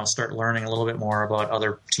to, start learning a little bit more about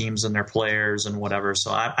other teams and their players and whatever. So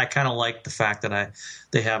I kind of like the fact that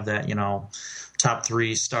they have that, top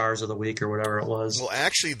 3 stars of the week or whatever it was. Well,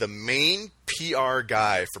 actually, the main PR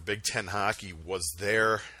guy for Big Ten hockey was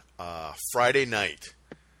there Friday night.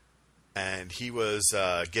 And he was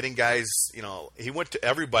getting guys, he went to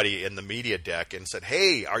everybody in the media deck and said,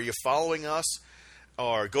 hey, are you following us?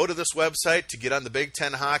 Or go to this website to get on the Big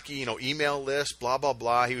Ten hockey, email list, blah, blah,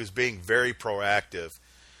 blah. He was being very proactive.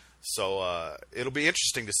 So it'll be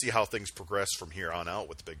interesting to see how things progress from here on out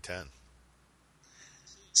with the Big Ten.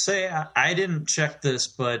 Say, I didn't check this,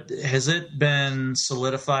 but has it been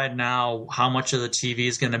solidified now how much of the TV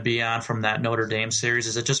is going to be on from that Notre Dame series?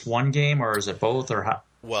 Is it just one game, or is it both, or how?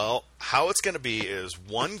 Well, how it's going to be is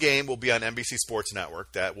one game will be on NBC Sports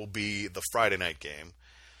Network. That will be the Friday night game.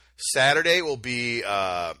 Saturday will be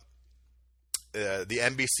the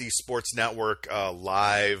NBC Sports Network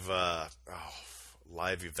live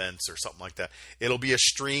events or something like that. It'll be a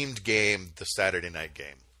streamed game, the Saturday night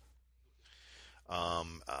game.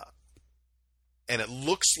 And it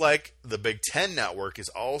looks like the Big Ten Network is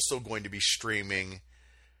also going to be streaming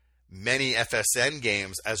many FSN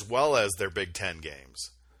games as well as their Big Ten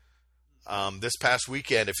games. This past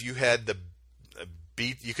weekend, if you had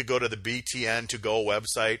you could go to the BTN to Go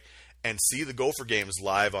website and see the Gopher games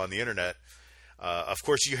live on the internet. Of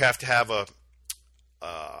course, you have to have a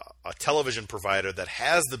television provider that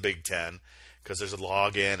has the Big Ten, because there's a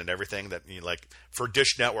login and everything that like for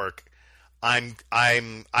Dish Network. I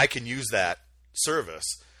can use that service,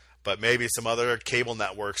 but maybe some other cable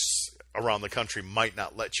networks around the country might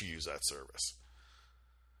not let you use that service.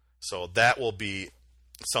 So that will be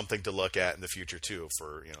something to look at in the future too.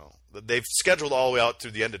 For they've scheduled all the way out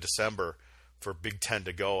through the end of December for Big Ten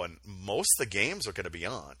to go, and most of the games are going to be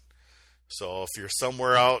on. So if you're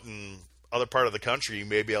somewhere out in other part of the country, you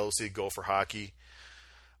may be able to see Gopher hockey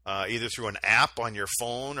either through an app on your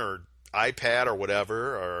phone or iPad or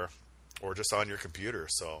whatever, or just on your computer.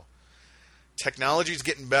 So technology is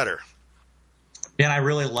getting better. Yeah, and I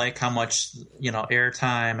really like how much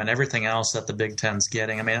airtime and everything else that the Big Ten's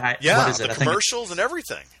getting. I mean, what is it? The commercials and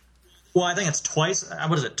everything. Well, I think it's twice.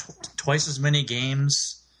 What is it? Twice as many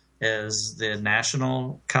games as the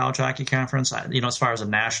National College Hockey Conference. As far as a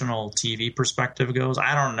national TV perspective goes,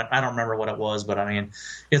 I don't remember what it was, but I mean,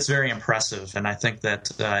 it's very impressive, and I think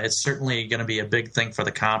that it's certainly going to be a big thing for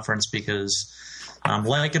the conference because.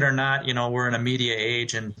 Like it or not, we're in a media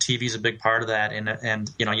age, and TV is a big part of that.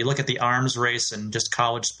 And you look at the arms race and just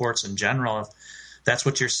college sports in general. That's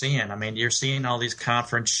what you're seeing. I mean, you're seeing all these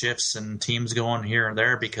conference shifts and teams going here and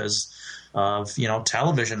there because of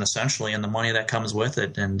television essentially and the money that comes with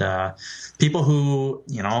it. And people who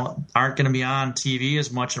aren't going to be on TV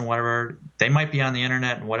as much and whatever, they might be on the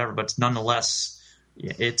internet and whatever, but nonetheless,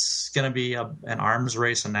 it's going to be an arms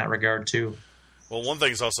race in that regard too. Well, one thing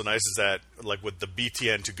that's also nice is that, like with the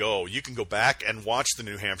BTN to Go, you can go back and watch the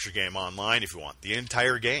New Hampshire game online if you want, the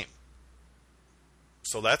entire game.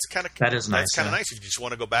 So that's kind of nice. That's kind of nice if you just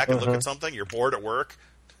want to go back and look at something. You're bored at work.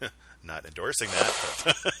 Not endorsing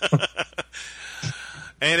that. But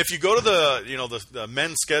and if you go to the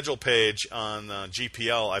men's schedule page on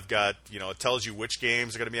GPL, I've got it tells you which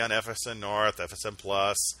games are going to be on FSN North, FSN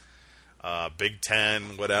Plus, Big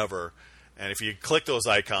Ten, whatever. And if you click those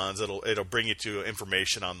icons, it'll bring you to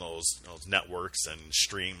information on those networks and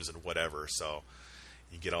streams and whatever. So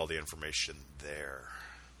you get all the information there.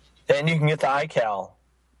 And you can get the iCal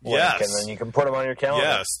link, and then you can put them on your calendar.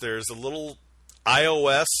 Yes, there's a little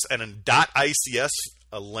iOS and a .ics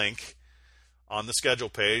link on the schedule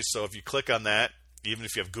page. So if you click on that, even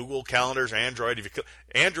if you have Google Calendars or Android, if you click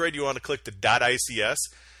Android, you want to click the .ics.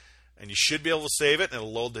 And you should be able to save it, and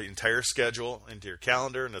it'll load the entire schedule into your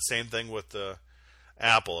calendar. And the same thing with the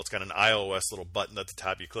Apple. It's got an iOS little button at the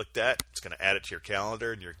top. You click that, it's going to add it to your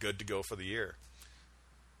calendar, and you're good to go for the year.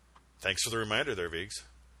 Thanks for the reminder there, Viggs.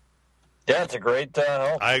 Yeah, it's a great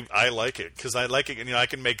help. I like it because I like it. I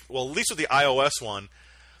can make, well, at least with the iOS one,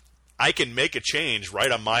 I can make a change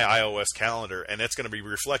right on my iOS calendar, and it's going to be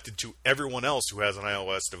reflected to everyone else who has an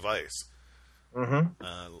iOS device.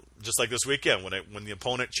 Just like this weekend when the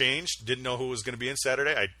opponent changed, didn't know who was going to be in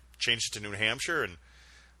Saturday, I changed it to New Hampshire,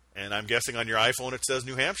 and I'm guessing on your iPhone it says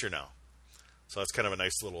New Hampshire now. So that's kind of a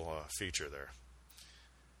nice little feature there.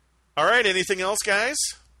 All right, anything else, guys?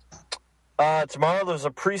 Tomorrow there's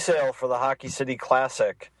a pre-sale for the Hockey City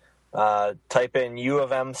Classic. Type in U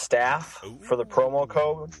of M staff for the promo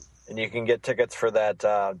code, and you can get tickets for that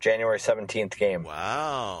January 17th game.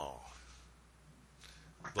 Wow.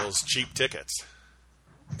 Those cheap tickets.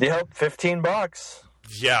 Yep, $15.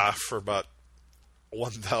 Yeah, for about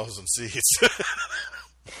 1,000 seats.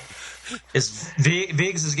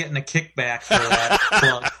 Viggs is getting a kickback for that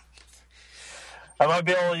plug. I might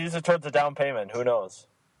be able to use it towards a down payment. Who knows?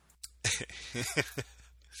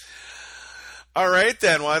 All right,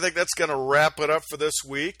 then. Well, I think that's going to wrap it up for this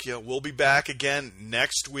week. We'll be back again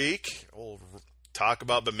next week. We'll talk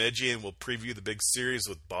about Bemidji, and we'll preview the big series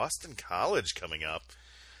with Boston College coming up.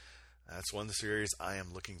 That's one series I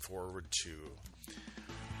am looking forward to.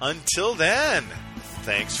 Until then,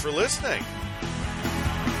 thanks for listening.